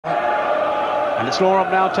And it's Loram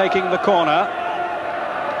now taking the corner.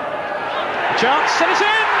 Chance, and it's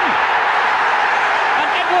in! And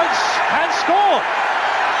Edwards has scored!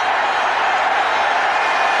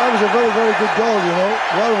 That was a very, very good goal, you know.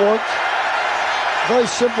 Well worked. Very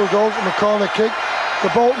simple goal from a corner kick. The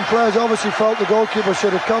Bolton players obviously felt the goalkeeper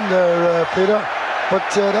should have come there, Peter. But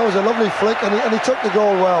that was a lovely flick, and he took the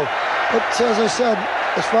goal well. But as I said,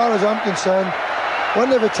 as far as I'm concerned, when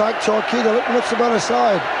they've attacked Torquay, they look much the better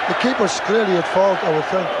side. The keeper's clearly at fault, I would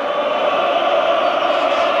think.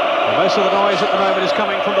 Well, most of the noise at the moment is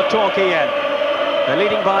coming from the Torquay end. They're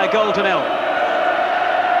leading by a goal to nil.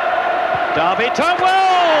 Darby, Turnwell!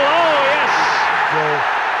 Oh, yes! Goal.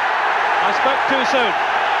 I spoke too soon.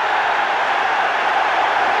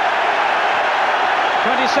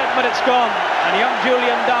 27 minutes gone, and young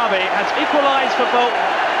Julian Darby has equalised for Bolton.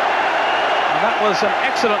 And that was an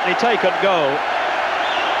excellently taken goal.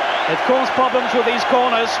 It caused problems with these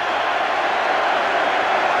corners.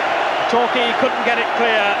 Torquay couldn't get it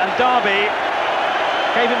clear, and Darby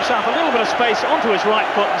gave himself a little bit of space onto his right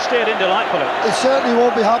foot and steered in delightfully. He certainly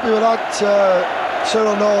won't be happy with that,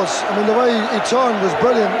 Cyril knows. I mean, the way he turned was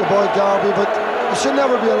brilliant, the boy Darby, but he should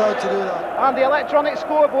never be allowed to do that. And the electronic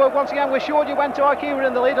scoreboard, once again, we showed you when Torquay were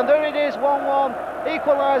in the lead, and there it is, 1-1,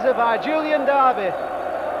 equaliser by Julian Darby.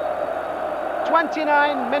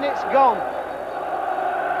 29 minutes gone.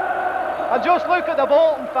 And just look at the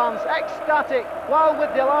Bolton fans, ecstatic, wild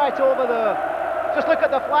with delight over there. Just look at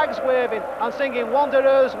the flags waving and singing,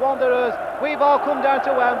 Wanderers, Wanderers, we've all come down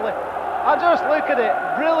to Wembley. And just look at it,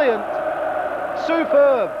 brilliant,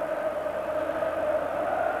 superb.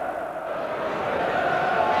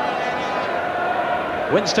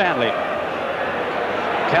 Winstanley.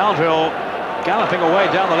 Caldwell galloping away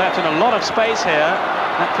down the left in a lot of space here.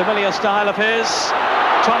 That familiar style of his.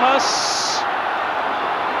 Thomas.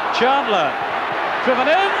 Chandler.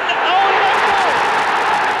 Driven in. Oh, no goal!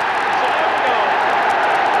 It's an own goal.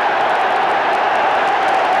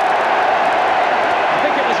 I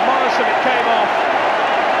think it was Morrison that came off.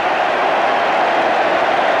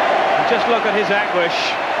 And just look at his anguish.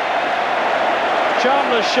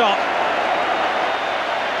 Chandler's shot.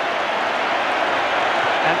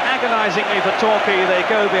 And agonisingly for Torquay, they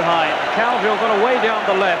go behind. Caldwell got away down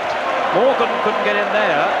the left. Morgan couldn't get in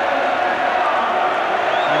there.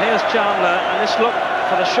 And here's Chandler, and this look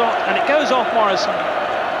for the shot, and it goes off Morrison.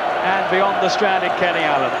 And beyond the stranded Kenny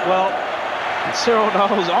Allen. Well, Cyril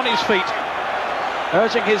Knowles on his feet,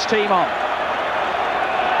 urging his team on.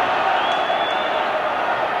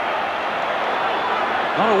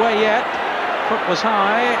 Not away yet. Foot was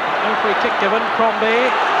high. No free kick given. Crombie.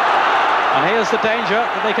 And here's the danger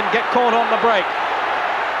that they can get caught on the break.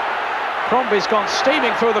 Crombie's gone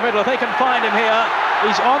steaming through the middle. If they can find him here,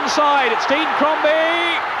 he's onside. It's Dean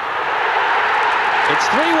Crombie. It's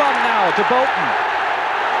 3-1 now to Bolton.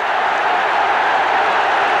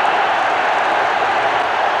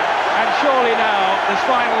 And surely now this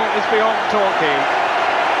final is beyond Torquay.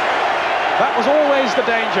 That was always the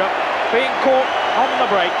danger, being caught on the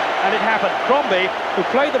break, and it happened. Crombie, who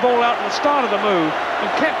played the ball out at the start of the move and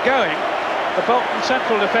kept going, the Bolton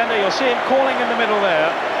central defender, you'll see him calling in the middle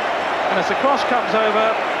there. And as the cross comes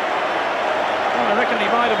over, well, I reckon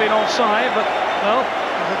he might have been offside, but, well,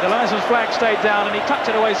 the linesman's flag stayed down and he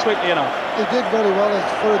tucked it away sweetly enough. He did very well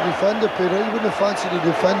for a defender, Peter. You wouldn't have fancied a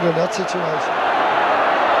defender in that situation.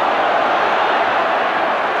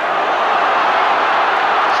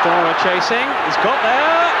 Storer chasing, he's got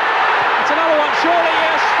there. It's another one, surely,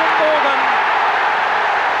 yes, from Morgan.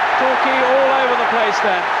 Torquay all over the place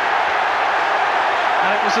then.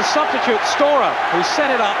 And it was the substitute, Storer, who set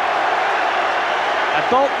it up. And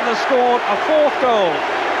Bolton has scored a fourth goal.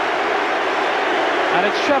 And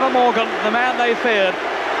it's Trevor Morgan, the man they feared,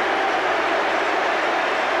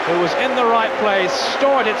 who was in the right place.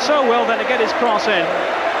 Storer did so well then to get his cross in.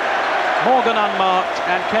 Morgan unmarked,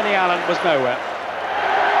 and Kenny Allen was nowhere.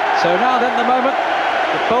 So now then the moment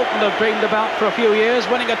that Bolton have dreamed about for a few years,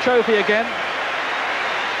 winning a trophy again.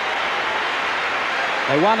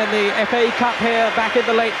 They won in the FA Cup here back in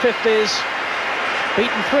the late 50s,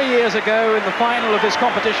 beaten 3 years ago in the final of this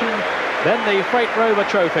competition, then the Freight Rover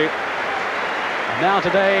Trophy. And now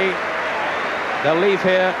today, they'll leave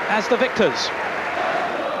here as the victors.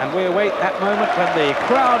 And we await that moment when the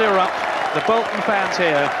crowd erupt, the Bolton fans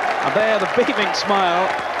here, and there the beaming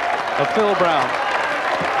smile of Phil Brown.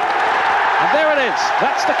 And there it is,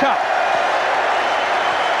 that's the cup.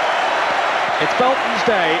 It's Bolton's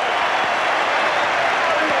day.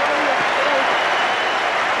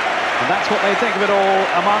 And that's what they think of it all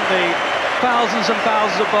among the thousands and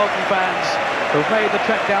thousands of Bolton fans who've made the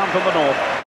trek down from the north.